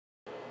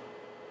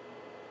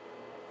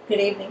Good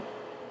evening.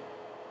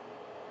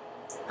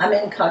 I'm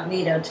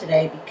incognito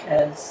today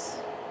because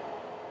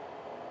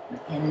my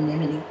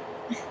anonymity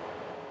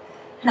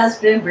has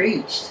been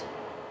breached.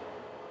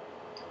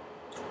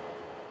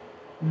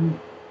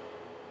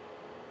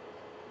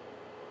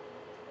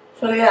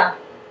 So yeah,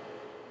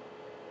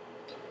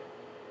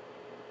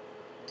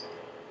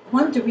 I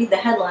wanted to read the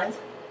headlines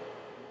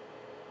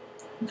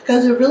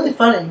because they're really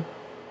funny.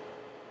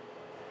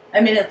 I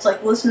mean, it's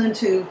like listening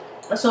to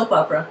a soap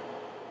opera,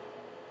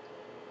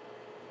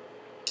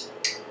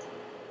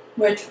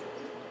 which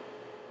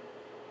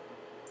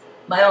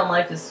my own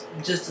life is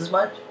just as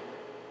much.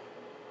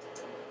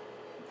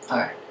 All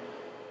right.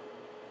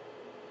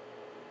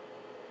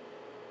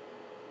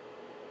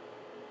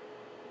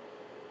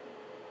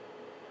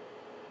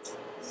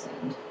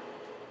 Send.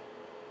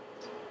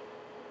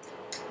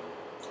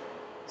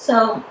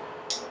 So,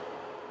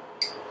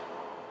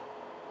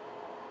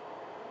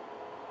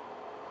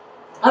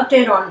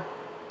 update on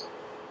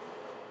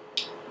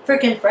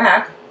frickin'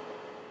 frack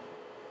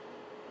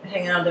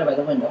hanging out there by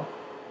the window.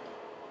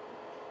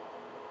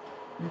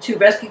 The 2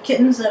 rescue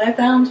kittens that I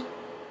found,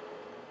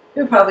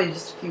 they were probably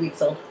just a few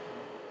weeks old.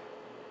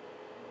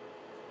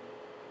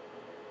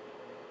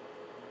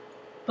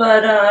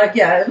 But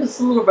yeah, it was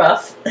a little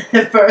rough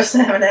at first.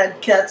 I haven't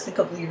had cats in a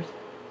couple of years.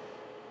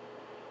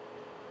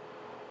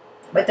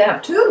 But to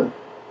have 2.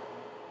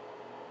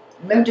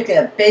 I'm going to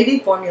get baby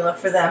formula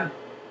for them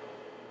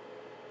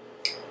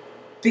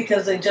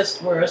because they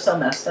just were so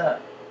messed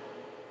up.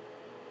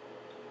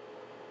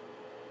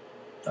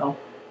 So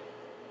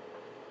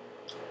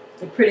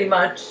they're pretty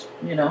much,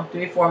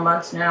 3-4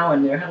 months now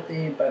and they're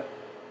healthy, but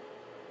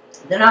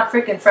they're not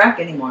freaking frack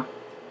anymore.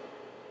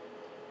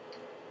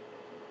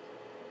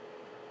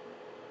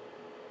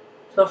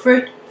 So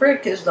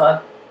Frick is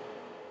the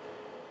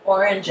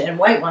orange and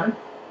white one,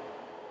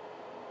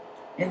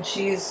 and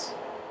she's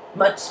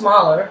much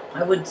smaller.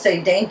 I would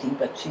say dainty,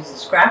 but she's a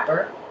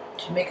scrapper.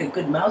 She'd make a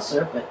good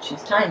mouser, but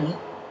she's tiny.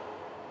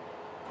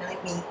 Kind of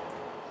like me.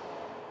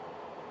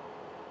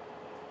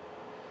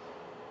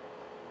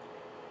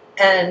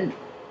 And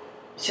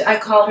I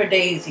call her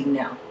Daisy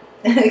now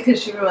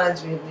because she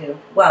reminds me of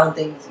wild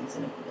daisies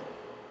in a field.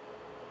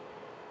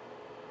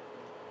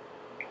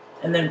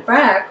 And then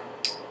Frack,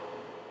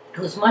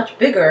 who was much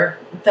bigger.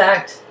 In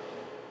fact,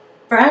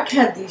 Frack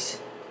had these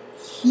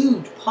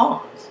huge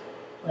paws,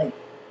 like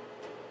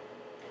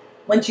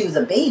when she was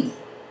a baby.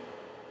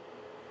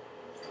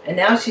 And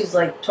now she's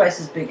like twice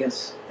as big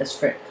as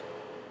Frick.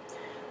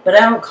 But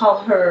I don't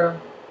call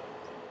her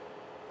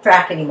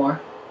Frack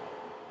anymore.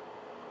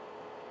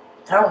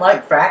 I don't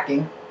like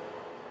fracking.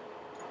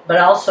 But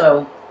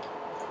also,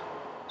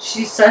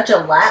 she's such a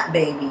lap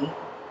baby.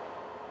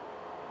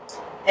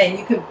 And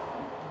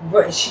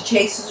she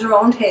chases her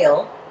own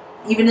tail,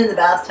 even in the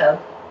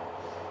bathtub.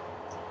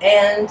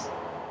 And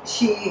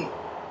she,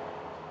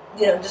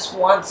 just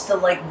wants to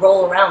like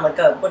roll around like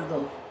what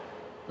are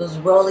those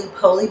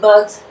roly-poly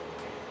bugs?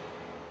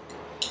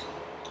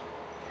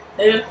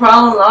 They're just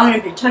crawling along, and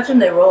if you touch them,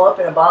 they roll up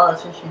in a ball.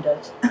 That's what she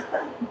does.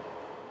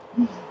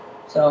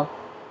 So,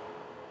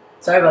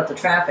 sorry about the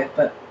traffic,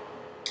 but,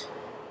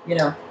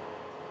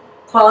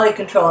 quality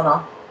control and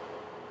all.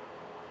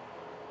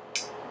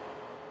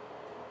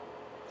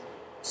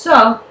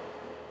 So,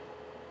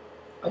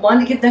 I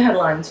wanted to get the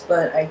headlines,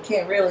 but I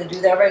can't really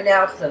do that right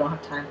now because I don't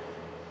have time.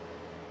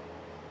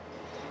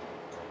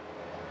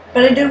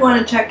 But I did want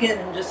to check in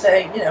and just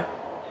say,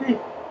 hey,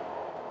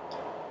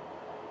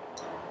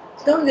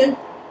 it's going good.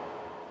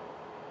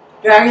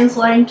 Dragon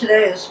slaying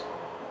today is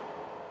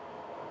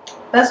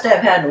best day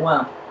I've had in a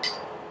while.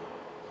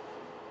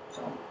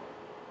 So,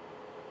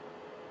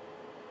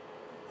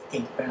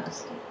 thank you for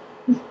asking.